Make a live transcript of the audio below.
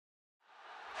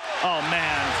Oh,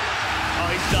 man. Oh,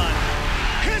 he's done.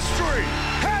 History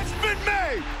has been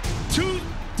made.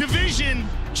 Two-division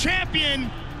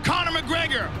champion Conor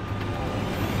McGregor.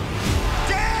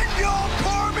 Daniel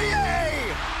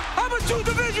Cormier. I'm a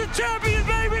two-division champion,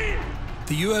 baby.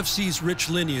 The UFC's rich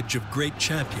lineage of great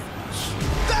champions.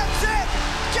 That's it.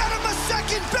 Get him a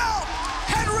second belt.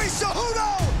 Henry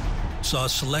Cejudo Saw a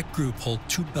select group hold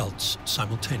 2 belts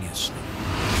simultaneously.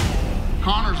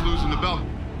 Conor's losing the belt.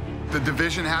 The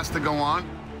division has to go on.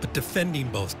 But defending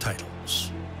both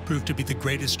titles proved to be the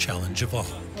greatest challenge of all.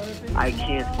 I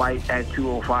can't fight at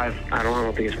 205. I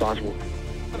don't think it's possible.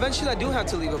 Eventually, I do have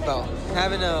to leave a belt.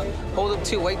 Having to hold up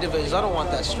 2 weight divisions, I don't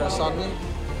want that stress on me.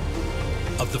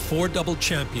 Of the 4 double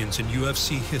champions in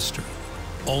UFC history,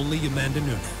 only Amanda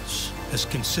Nunes has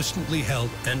consistently held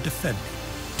and defended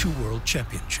 2 world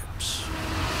championships.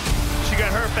 She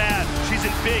got hurt bad. She's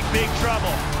in big, big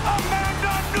trouble.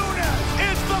 Amanda Nunes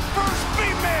is the first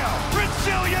female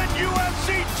Brazilian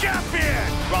UFC champion.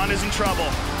 Ronda's in trouble.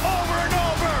 Over and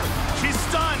over. She's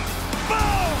stunned.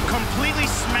 Boom! Completely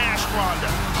smashed Ronda.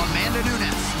 Amanda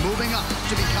Nunes moving up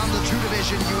to become the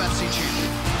two-division UFC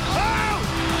champion. Oh!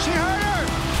 She hurt her.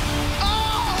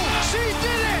 Oh! She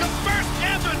did it! The first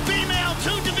ever female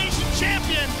two-division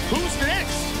champion. Who's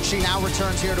next? She now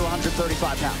returns here to 135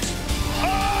 pounds.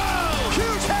 Oh!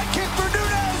 Huge head kick for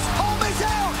Nunes. Home is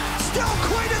out. Still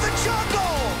queen of the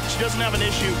jungle. She doesn't have an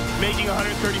issue making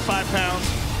 135 pounds.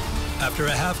 After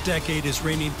a half-decade as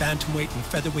reigning bantamweight and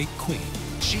featherweight queen,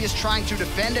 She is trying to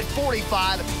defend at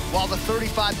 45 while the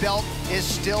 35 belt is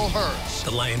still hers.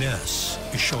 the Lioness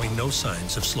is showing no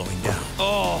signs of slowing down.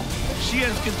 Oh, she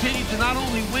has continued to not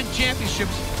only win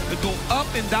championships, but go up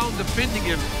and down defending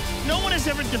him. No one has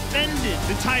ever defended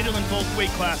the title in both weight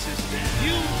classes.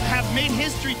 You have made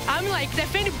history. I'm like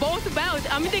defending both belts.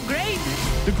 I'm the great.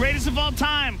 The greatest of all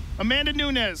time, Amanda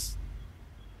Nunes.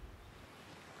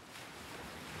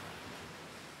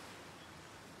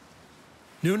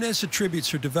 Nunes attributes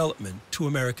her development to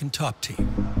American Top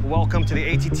Team. Welcome to the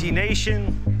ATT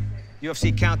Nation.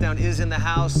 UFC Countdown is in the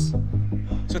house.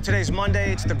 So today's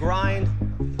Monday, it's the grind.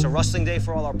 It's a wrestling day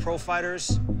for all our pro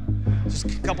fighters. Just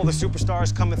a couple of the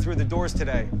superstars coming through the doors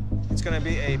today. It's gonna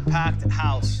be a packed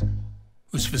house.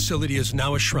 Whose facility is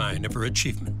now a shrine of her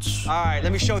achievements. All right,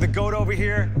 let me show the GOAT over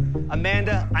here.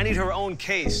 Amanda, I need her own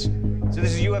case. So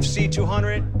this is UFC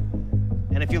 200.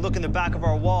 And if you look in the back of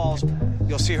our walls,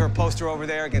 you'll see her poster over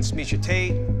there against Miesha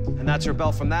Tate, and that's her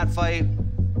belt from that fight.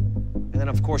 And then,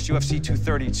 of course, UFC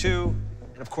 232.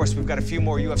 And, of course, we've got a few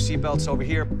more UFC belts over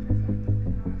here.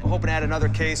 I'm hoping to add another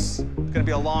case. It's going to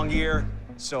be a long year,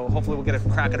 so hopefully we'll get a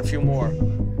crack at a few more.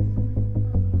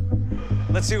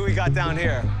 Let's see what we got down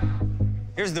here.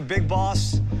 Here's the big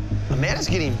boss. Amanda's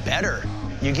getting better.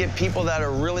 You get people that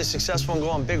are really successful and go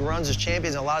on big runs as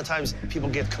champions, and a lot of times people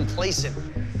get complacent.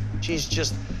 She's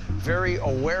just very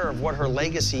aware of what her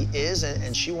legacy is,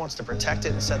 and she wants to protect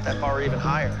it and set that bar even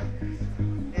higher.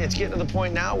 It's getting to the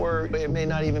point now where it may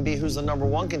not even be who's the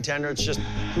 #1 contender, it's just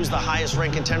who's the highest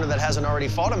ranked contender that hasn't already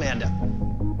fought Amanda.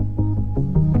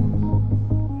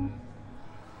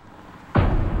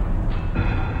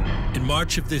 In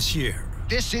March of this year,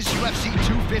 This is UFC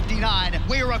 259.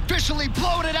 We are officially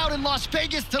blowing it out in Las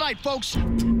Vegas tonight, folks.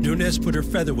 Nunes put her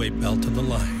featherweight belt on the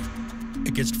line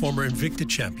against former Invicta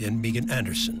champion Megan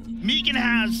Anderson. Megan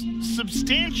has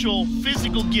substantial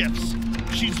physical gifts.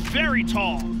 She's very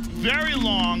tall, very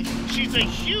long. She's a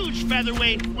huge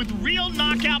featherweight with real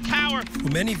knockout power. Who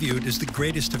many viewed as the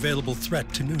greatest available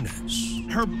threat to Nunes.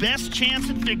 Her best chance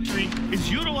at victory is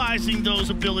utilizing those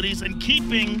abilities and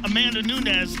keeping Amanda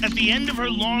Nunes at the end of her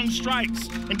long strikes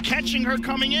and catching her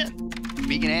coming in.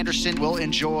 Megan Anderson will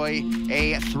enjoy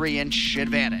a 3-inch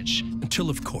advantage. Until,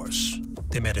 of course,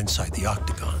 they met inside the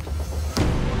octagon.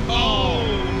 Oh,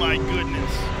 my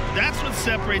goodness. That's what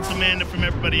separates Amanda from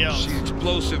everybody else. She's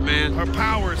explosive, man. Her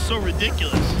power is so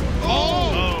ridiculous.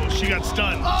 Oh, she got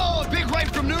stunned. Oh, big right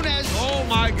from Nunes. Oh,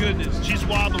 my goodness. She's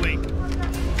wobbly.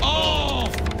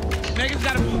 Oh! Megan's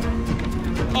got to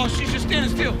move. Oh, she's just standing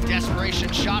still.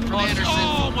 Desperation shot from Anderson.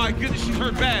 Oh, my goodness, she's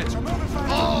hurt bad.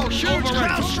 Oh, huge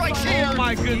crowd strikes here. Oh,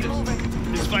 my goodness.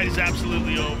 This fight is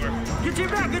absolutely over. Get you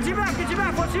back, get you back, get you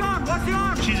back. What's the arm? What's the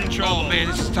arm? She's in trouble. Oh, man,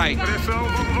 this is tight.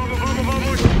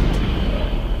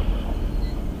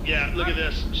 Yeah, look at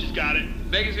this. She's got it.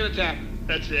 Megan's going to tap.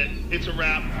 That's it. It's a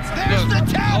wrap. There's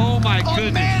the tap. Oh, my goodness.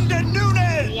 Amanda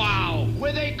Nunes. Wow.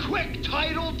 With a quick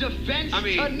title defense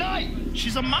tonight.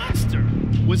 She's a monster.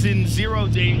 Was in zero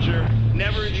danger,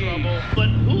 never in trouble. But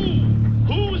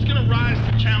who is going to rise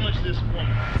to challenge this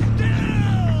woman?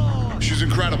 She's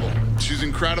incredible. She's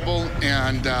incredible,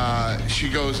 and she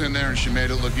goes in there and she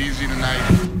made it look easy tonight.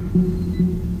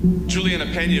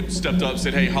 Pena stepped up and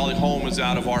said, hey, Holly Holm is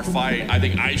out of our fight. I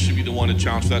think I should be the one to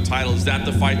challenge for that title. Is that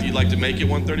the fight that you'd like to make at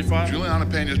 135? Juliana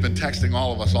Pena's been texting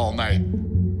all of us all night.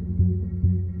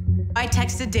 I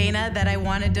texted Dana that I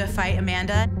wanted to fight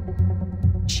Amanda.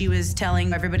 She was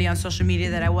telling everybody on social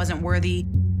media that I wasn't worthy.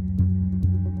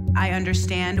 I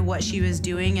understand what she was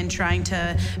doing and trying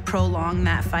to prolong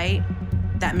that fight.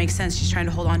 That makes sense. She's trying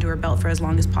to hold on to her belt for as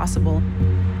long as possible.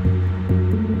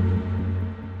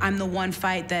 I'm the one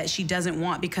fight that she doesn't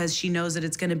want because she knows that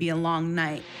it's going to be a long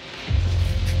night.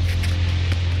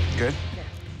 Good.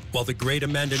 While the great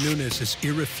Amanda Nunes is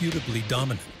irrefutably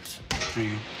dominant,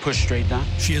 push straight down.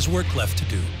 She has work left to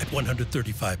do at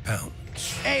 135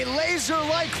 pounds. A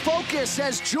laser-like focus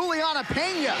as Juliana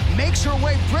Pena makes her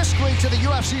way briskly to the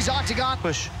UFC's octagon.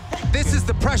 Push. This is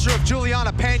the pressure of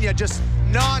Juliana Pena, just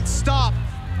non-stop.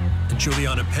 And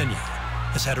Juliana Pena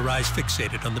has had her eyes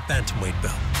fixated on the bantamweight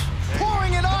belt.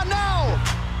 Pouring it on now!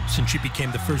 Since she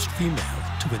became the first female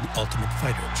to win the Ultimate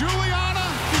Fighter.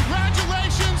 Juliana,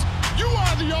 congratulations! You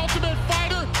are the Ultimate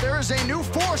Fighter! There is a new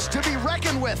force to be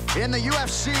reckoned with in the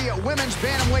UFC Women's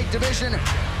Bantamweight division.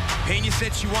 Pena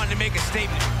said she wanted to make a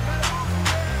statement.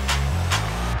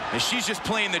 And she's just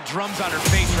playing the drums on her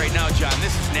face right now, John.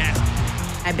 This is nasty.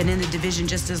 I've been in the division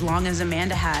just as long as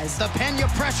Amanda has. The Pena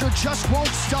pressure just won't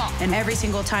stop. And every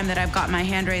single time that I've got my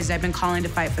hand raised, I've been calling to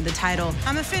fight for the title.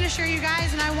 I'm a finisher, you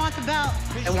guys, and I want the belt.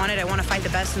 I want to fight the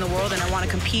best in the world, and I want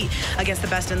to compete against the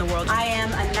best in the world. I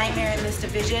am a nightmare in this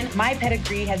division. My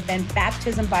pedigree has been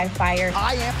baptism by fire.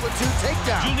 High amplitude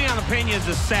takedown. Juliana Pena is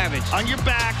a savage. On your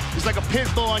back is like a pit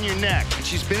bull on your neck. And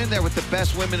she's been in there with the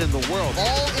best women in the world.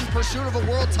 All in pursuit of a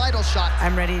world title shot.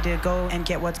 I'm ready to go and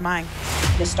get what's mine.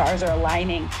 The stars are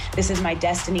aligning. This is my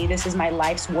destiny. This is my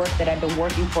life's work that I've been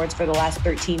working towards for the last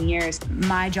 13 years.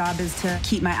 My job is to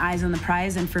keep my eyes on the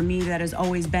prize, and for me, that has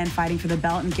always been fighting for the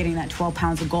belt and getting that 12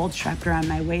 pounds of gold strapped around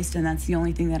my waist, and that's the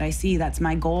only thing that I see. That's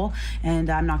my goal, and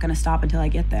I'm not going to stop until I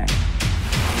get there.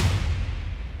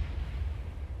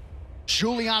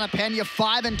 Juliana Pena,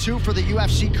 5-2 for the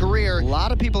UFC career. A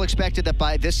lot of people expected that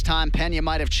by this time, Pena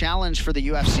might have challenged for the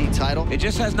UFC title. It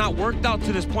just has not worked out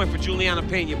to this point for Juliana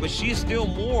Pena, but she is still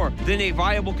more than a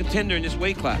viable contender in this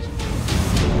weight class.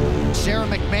 Sarah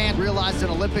McMahon realized an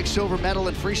Olympic silver medal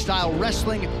in freestyle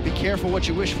wrestling. Be careful what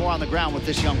you wish for on the ground with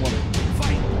this young woman.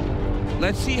 Fight.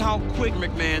 Let's see how quick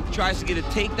McMahon tries to get a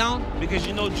takedown, because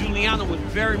you know Juliana would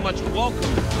very much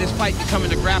welcome this fight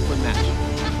becoming a grappling match.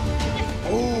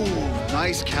 Oh,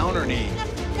 nice counter knee.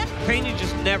 Pena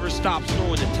just never stops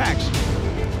throwing attacks.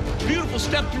 Beautiful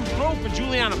step through throw for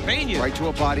Juliana Pena. Right to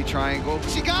a body triangle.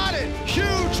 She got it!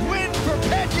 Huge win for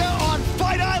Pena on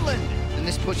Fight Island! And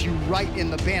this puts you right in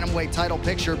the bantamweight title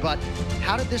picture, but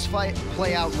how did this fight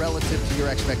play out relative to your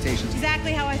expectations?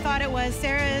 Exactly how I thought it was.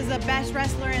 Sarah is the best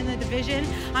wrestler in the division.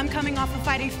 I'm coming off of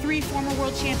fighting 3 former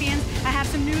world champions. I have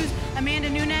some news. Amanda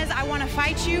Nunes, I want to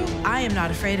fight you. I am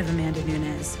not afraid of Amanda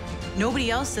Nunes.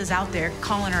 Nobody else is out there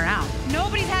calling her out.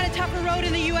 Nobody's had a tougher road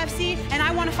in the UFC, and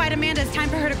I want to fight Amanda. It's time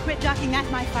for her to quit ducking.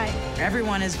 That's my fight.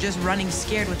 Everyone is just running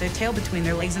scared with their tail between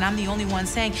their legs, and I'm the only one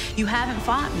saying, you haven't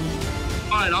fought me.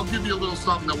 All right, I'll give you a little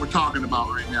something that we're talking about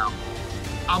right now.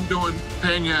 I'm doing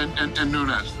Pena and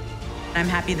Nunes. I'm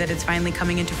happy that it's finally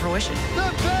coming into fruition.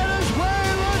 The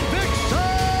Venezuelan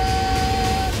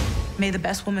vixen! May the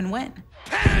best woman win.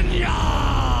 Pena!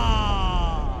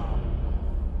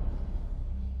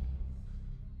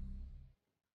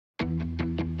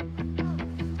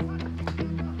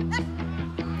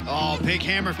 Oh, big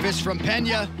hammer fist from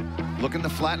Pena. Looking to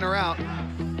flatten her out.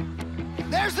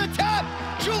 There's the tap!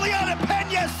 Juliana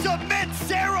Pena submits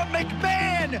Sarah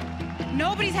McMahon!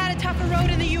 Nobody's had a tougher road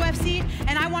in the UFC,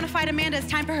 and I want to fight Amanda. It's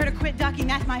time for her to quit ducking.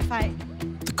 That's my fight.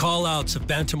 The call-outs of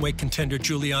bantamweight contender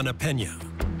Juliana Pena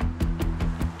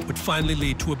would finally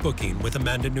lead to a booking with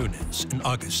Amanda Nunes in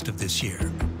August of this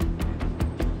year.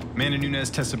 Amanda Nunes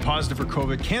tested positive for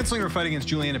COVID, canceling her fight against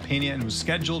Juliana Pena, and was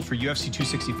scheduled for UFC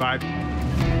 265.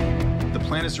 The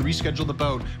plan is to reschedule the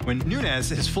bout when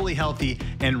Nunes is fully healthy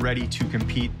and ready to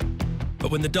compete.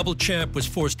 But when the double champ was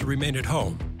forced to remain at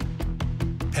home,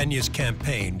 Pena's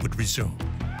campaign would resume.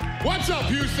 What's up,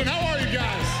 Houston? How are you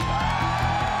guys?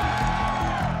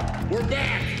 We're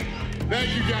back.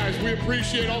 Thank you, guys. We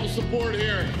appreciate all the support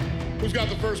here. Who's got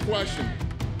the first question?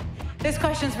 This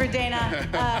question's for Dana.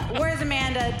 Where's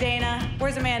Amanda, Dana?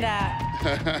 Where's Amanda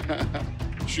at?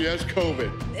 She has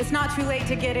COVID. It's not too late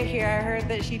to get her here. I heard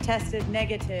that she tested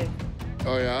negative.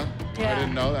 Oh, yeah? Yeah. I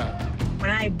didn't know that. When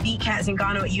I beat Kat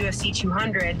Zingano at UFC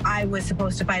 200, I was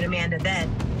supposed to fight Amanda then.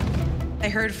 I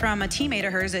heard from a teammate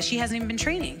of hers that she hasn't even been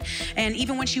training. And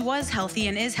even when she was healthy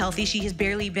and is healthy, she has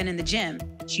barely been in the gym.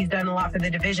 She's done a lot for the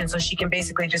division, so she can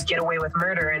basically just get away with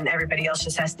murder and everybody else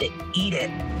just has to eat it.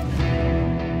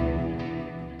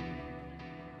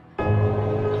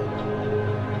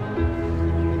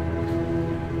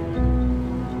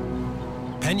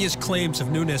 Pena's claims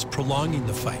of Nunes prolonging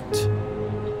the fight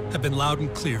have been loud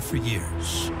and clear for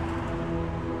years.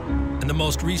 And the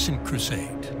most recent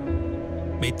crusade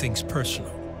made things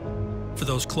personal for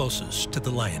those closest to the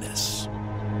Lioness.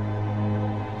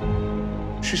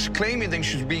 She's claiming that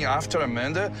she's been after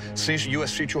Amanda since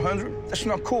UFC 200. That's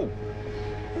not cool.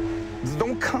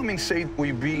 Don't come and say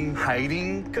we've been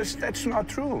hiding, because that's not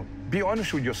true. Be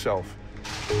honest with yourself.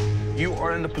 You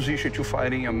are in the position to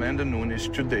fighting Amanda Nunes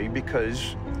today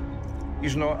because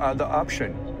there's no other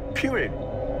option, period.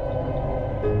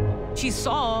 She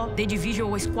saw the division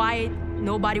was quiet,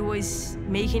 nobody was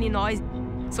making any noise.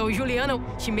 So Juliana,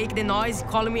 she make the noise,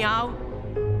 calling me out.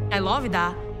 I love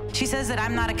that. She says that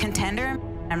I'm not a contender.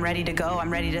 I'm ready to go,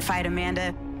 I'm ready to fight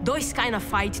Amanda. Those kind of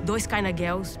fights, those kind of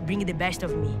girls bring the best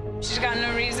of me. She's got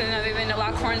no reason other than to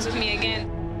lock horns with me again.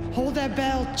 Hold that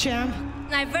belt, champ.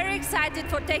 I'm very excited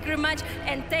for take rematch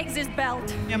and take this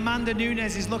belt. Amanda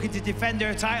Nunes is looking to defend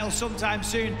her title sometime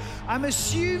soon. I'm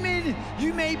assuming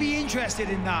you may be interested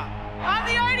in that. I'm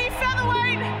the only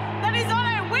featherweight that is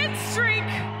on a win streak,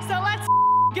 so let's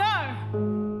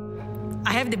go.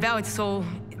 I have the belt, so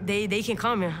they can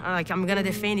come. Like, I'm gonna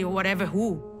defend you, whatever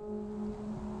who.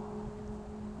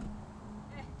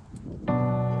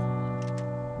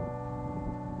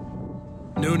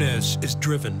 Nunes is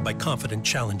driven by confident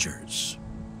challengers.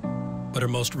 But her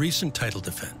most recent title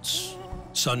defense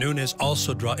saw Nunes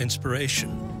also draw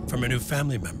inspiration from a new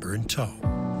family member in tow.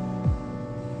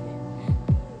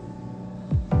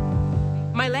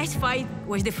 My last fight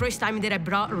was the first time that I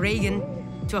brought Reagan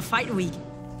to a fight week.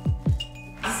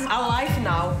 This is our life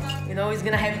now. You know, he's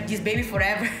gonna have this baby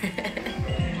forever.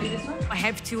 I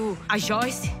have to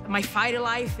adjust my fighter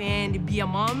life and be a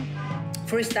mom.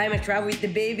 First time I travel with the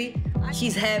baby.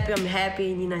 She's happy, I'm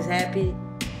happy, Nina's happy.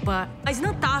 But it's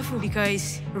not tough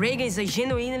because Reagan is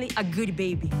genuinely a good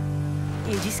baby.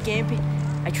 In this camp,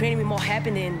 I trained me more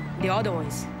happy than the other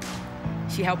ones.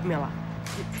 She helped me a lot.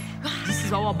 This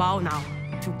is all about now,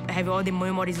 to have all the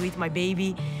memories with my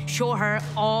baby, show her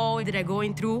all that I'm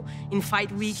going through in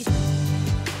fight week.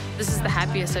 This is the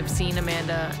happiest I've seen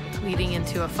Amanda leading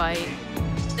into a fight.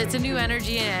 It's a new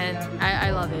energy and I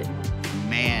love it.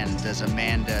 Man, does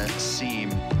Amanda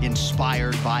seem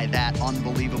inspired by that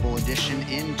unbelievable addition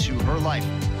into her life.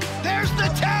 There's the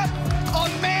tap!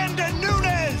 Amanda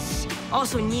Nunes!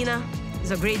 Also, Nina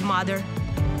is a great mother.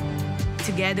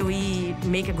 Together, we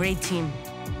make a great team.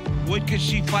 What could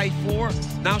she fight for?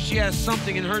 Now she has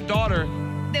something in her daughter.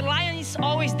 The lion is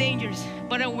always dangerous,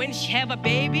 but when she have a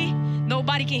baby,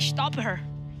 nobody can stop her.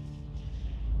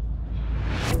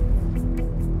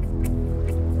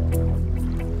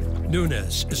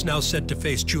 Nunes is now set to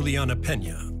face Juliana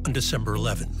Pena on December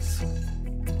 11th.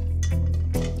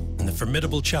 And the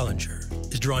formidable challenger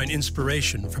is drawing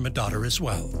inspiration from a daughter as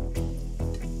well.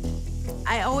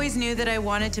 I always knew that I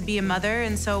wanted to be a mother,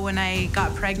 and so when I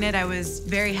got pregnant, I was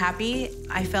very happy.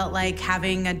 I felt like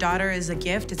having a daughter is a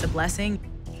gift, it's a blessing.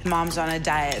 Mom's on a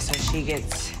diet, so she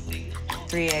gets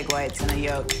 3 egg whites and a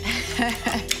yolk.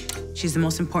 She's the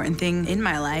most important thing in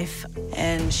my life.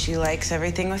 And she likes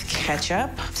everything with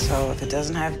ketchup, so if it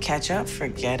doesn't have ketchup,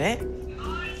 forget it.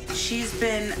 She's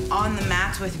been on the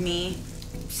mats with me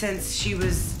since she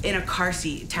was in a car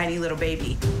seat, tiny little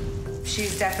baby.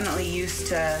 She's definitely used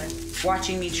to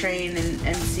watching me train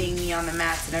and seeing me on the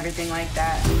mats and everything like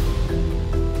that.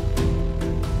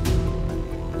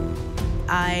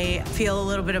 I feel a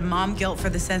little bit of mom guilt for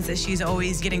the sense that she's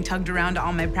always getting tugged around to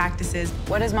all my practices.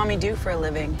 What does mommy do for a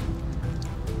living?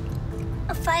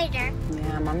 A fighter.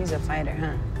 Yeah, mommy's a fighter,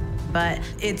 huh? But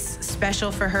it's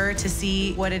special for her to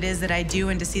see what it is that I do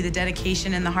and to see the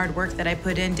dedication and the hard work that I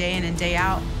put in and day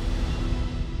out.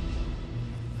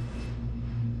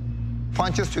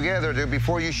 Punches together there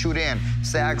before you shoot in.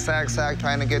 Sag, sag, sag,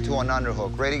 trying to get to an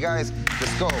underhook. Ready, guys?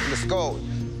 Let's go, let's go.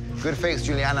 Good fakes,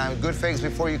 Juliana. Good fakes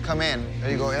before you come in.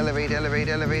 There you go. Elevate, elevate,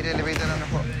 elevate, elevate that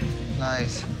underhook.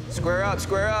 Nice. Square up,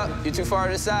 square up. You're too far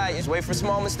to the side. Just wait for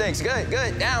small mistakes. Good,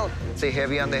 good, down. Stay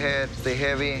heavy on the head, stay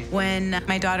heavy. When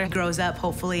my daughter grows up,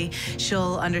 hopefully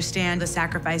she'll understand the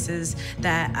sacrifices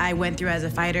that I went through as a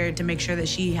fighter to make sure that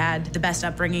she had the best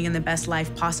upbringing and the best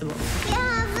life possible. You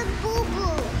have a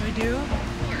boo-boo. I do?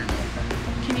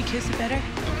 Can you kiss it better?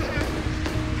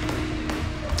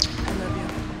 I love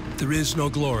you. There is no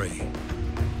glory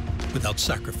without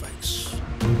sacrifice.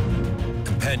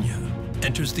 And Pena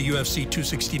enters the UFC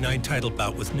 269 title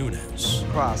bout with Nunes.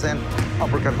 Cross and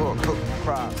uppercut hook, hook,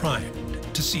 cross. Primed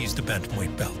to seize the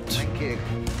bantamweight belt.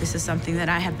 This is something that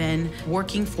I have been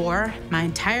working for my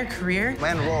entire career.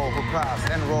 And roll, hook cross,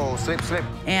 and roll, slip, slip.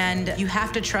 And you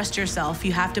have to trust yourself.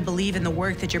 You have to believe in the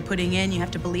work that you're putting in. You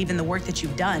have to believe in the work that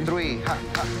you've done. 3, hop,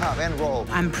 hop, hop, and roll.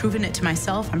 I'm proving it to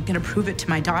myself. I'm gonna prove it to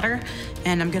my daughter,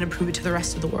 and I'm gonna prove it to the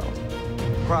rest of the world.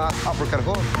 Cross, uppercut,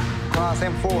 hook, cross,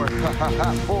 and forward, hop, hop,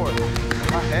 hop, forward,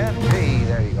 and hey,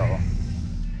 there you go.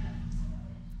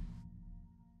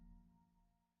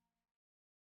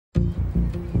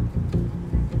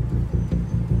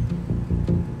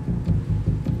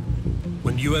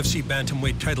 When UFC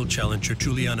bantamweight title challenger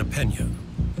Juliana Pena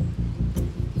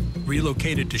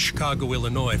relocated to Chicago,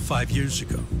 Illinois 5 years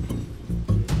ago,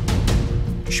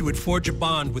 she would forge a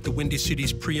bond with the Windy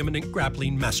City's preeminent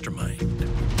grappling mastermind.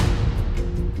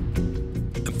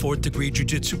 And fourth-degree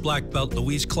jiu-jitsu black belt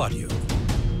Luis Claudio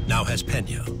now has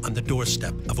Pena on the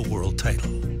doorstep of a world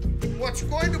title. What's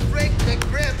going to break the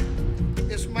grip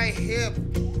is my hip.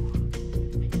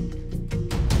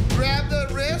 Grab the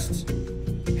wrist,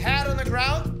 head on the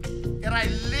ground, and I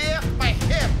lift my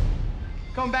hip.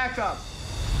 Come back up.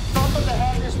 Top of the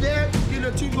head is there,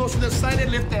 guillotine goes to the side and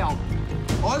lift down.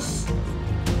 Us.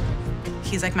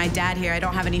 He's like my dad here. I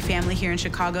don't have any family here in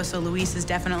Chicago, so Luis is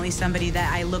definitely somebody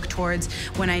that I look towards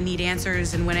when I need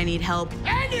answers and when I need help.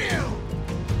 And you!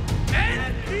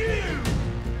 And you!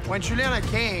 When Juliana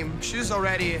came, she's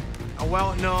already a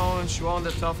well-known, she won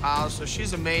the Tough House, so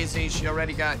she's amazing. She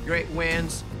already got great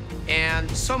wins.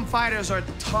 And some fighters are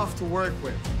tough to work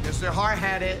with because they're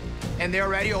hard-headed and they're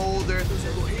already older.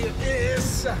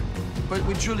 But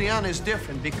with Juliana, it's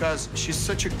different because she's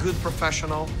such a good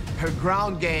professional. Her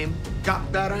ground game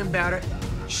got better and better.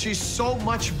 She's so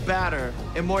much better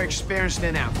and more experienced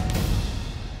than ever.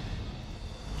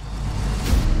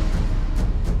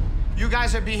 You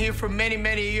guys have been here for many,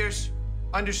 many years.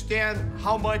 Understand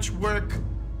how much work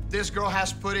this girl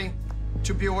has put in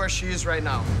to be where she is right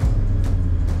now.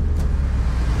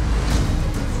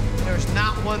 There's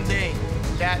not one day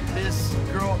that this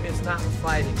girl is not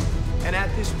fighting. And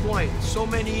at this point, so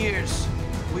many years,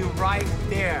 we're right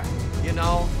there, you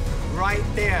know, right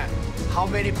there. How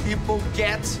many people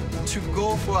get to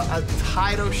go for a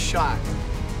title shot?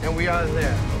 And we are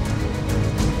there.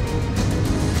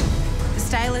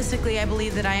 Stylistically, I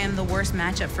believe that I am the worst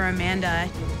matchup for Amanda.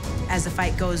 As the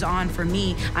fight goes on, for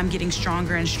me, I'm getting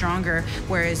stronger and stronger,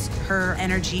 whereas her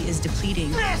energy is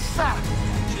depleting.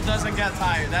 She doesn't get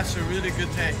tired. That's a really good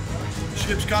thing.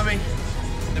 Ship's coming.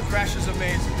 The pressure's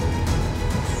amazing.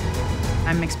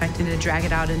 I'm expecting to drag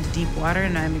it out into deep water,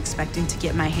 and I'm expecting to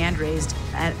get my hand raised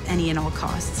at any and all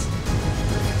costs.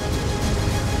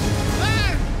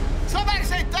 Time! Somebody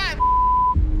say time!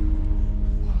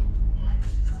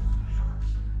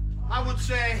 I would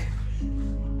say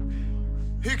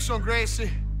Rickson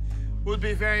Gracie would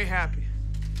be very happy.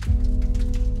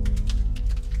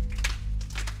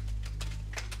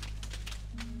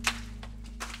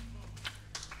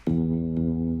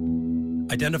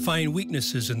 Identifying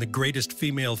weaknesses in the greatest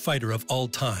female fighter of all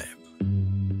time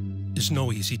is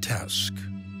no easy task.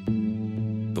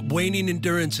 But waning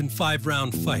endurance in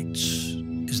 5-round fights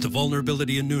is the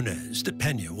vulnerability in Nunes that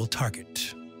Pena will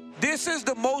target. This is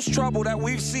the most trouble that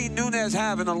we've seen Nunes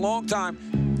have in a long time.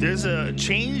 There's a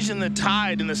change in the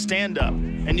tide in the stand-up,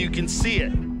 and you can see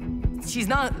it. She's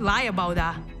not lying about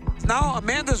that. Now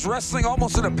Amanda's wrestling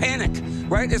almost in a panic,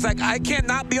 right? It's like, I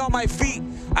cannot be on my feet.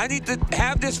 I need to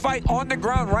have this fight on the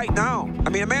ground right now. I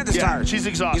mean, Amanda's tired. She's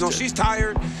exhausted. You know, she's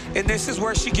tired, and this is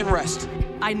where she can rest.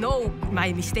 I know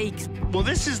my mistakes. Well,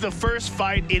 this is the first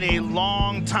fight in a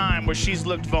long time where she's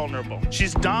looked vulnerable.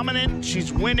 She's dominant,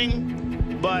 she's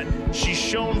winning, but she's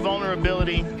shown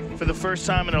vulnerability for the first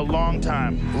time in a long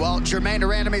time. Well, Germaine de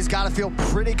Randamie's got to feel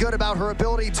pretty good about her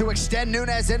ability to extend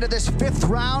Nunes into this 5th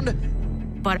round.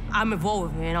 But I'm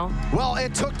evolved, you know? Well,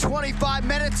 it took 25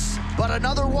 minutes, but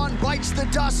another one bites the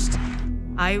dust.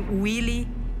 I really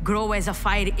grow as a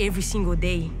fighter every single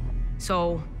day.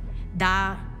 So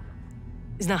that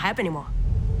is not happening anymore.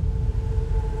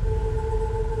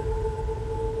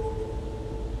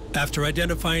 After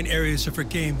identifying areas of her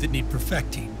game that need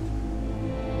perfecting,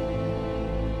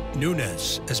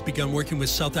 Nunes has begun working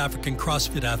with South African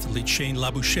CrossFit athlete Shane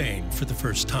Labuschagne for the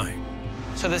first time.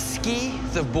 So the ski,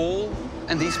 the ball,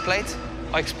 and these plates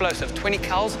are explosive. 20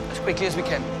 cals as quickly as we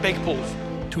can. Big pulls.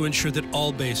 To ensure that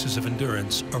all bases of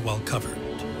endurance are well covered.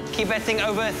 Keep that thing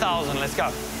over 1,000. Let's go.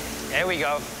 There we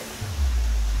go.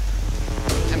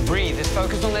 And breathe. Just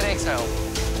focus on that exhale.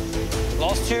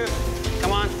 Last 2.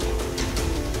 Come on.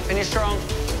 Finish strong.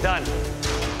 Done.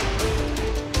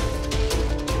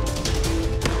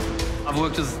 I've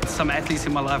worked with some athletes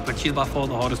in my life, but she's by far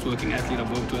the hardest working athlete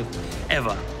I've worked with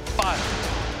ever. 5,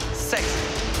 6,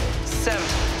 7,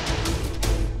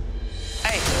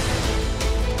 8.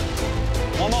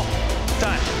 One more.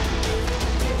 Done.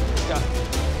 Go.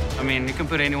 I mean, you can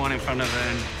put anyone in front of her,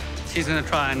 and she's going to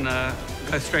try and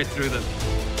go straight through them.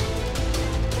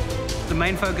 The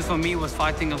main focus for me was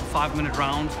fighting a 5-minute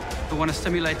round. We want to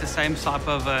stimulate the same type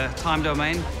of time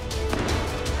domain.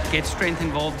 Get strength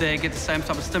involved there, get the same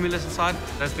type of stimulus inside.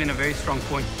 That's been a very strong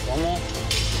point. One more.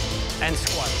 And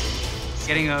squat.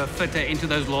 Getting her fitter into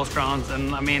those last rounds,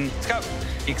 and I mean, let's go.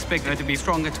 You expect her to be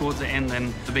stronger towards the end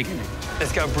than the beginning.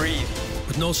 Let's go, breathe.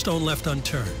 With no stone left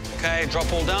unturned. Okay,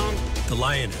 drop all down. The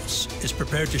Lioness is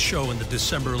prepared to show in the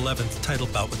December 11th title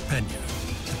bout with Pena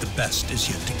that the best is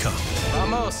yet to come.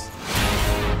 Vamos.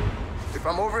 If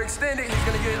I'm overextended, he's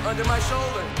gonna get under my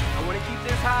shoulder. I wanna keep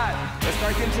this high. Let's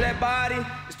start getting to that body.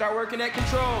 Let's start working that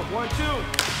control. 1,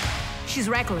 2. She's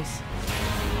reckless.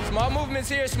 Small movements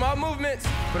here, small movements.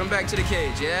 Put him back to the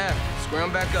cage, yeah. Square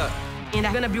him back up. And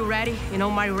I'm gonna be ready. You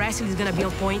know, my wrestling is gonna be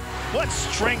on point. What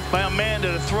strength by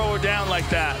Amanda to throw her down like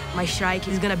that. My strike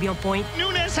is gonna be on point.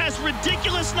 Nunes has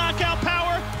ridiculous knockout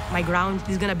power. My ground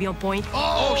is gonna be on point.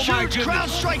 Oh huge ground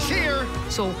strikes here.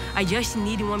 So I just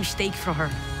need one mistake from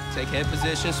her. Take head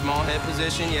position, small head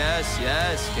position, yes,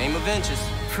 yes. Game of inches.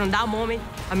 From that moment,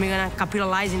 I'm gonna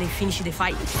capitalize and finish the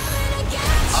fight.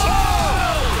 Oh!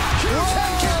 Huge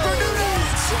head kick for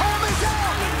Nunes! Arm is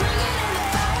out!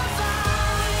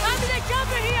 I'm the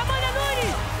champion here, Amanda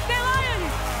Nunes, the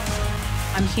Lioness!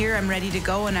 I'm here, I'm ready to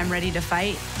go, and I'm ready to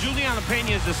fight. Juliana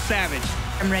Pena is a savage.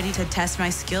 I'm ready to test my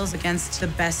skills against the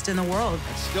best in the world.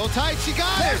 Still tight, she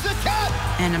got it! There's the tap!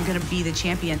 And I'm gonna be the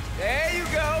champion. There you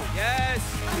go, yes!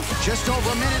 Just over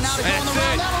a minute now to go in the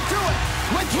round, that'll do it!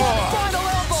 With one final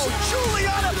elbow,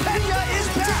 Juliana Pena is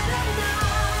back!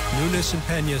 Nunes and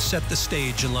Pena set the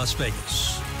stage in Las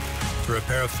Vegas for a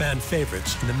pair of fan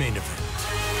favorites in the main event.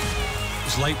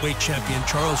 Is lightweight champion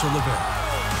Charles Oliveira.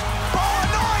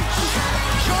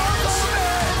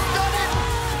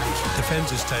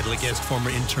 Defends his title against former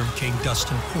interim king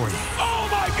Dustin Poirier. Oh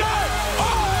my God!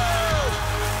 Oh!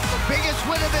 The biggest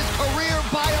win of his career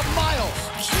by a mile.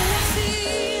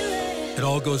 It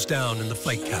all goes down in the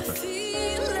fight capital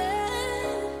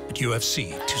at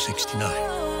UFC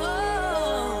 269.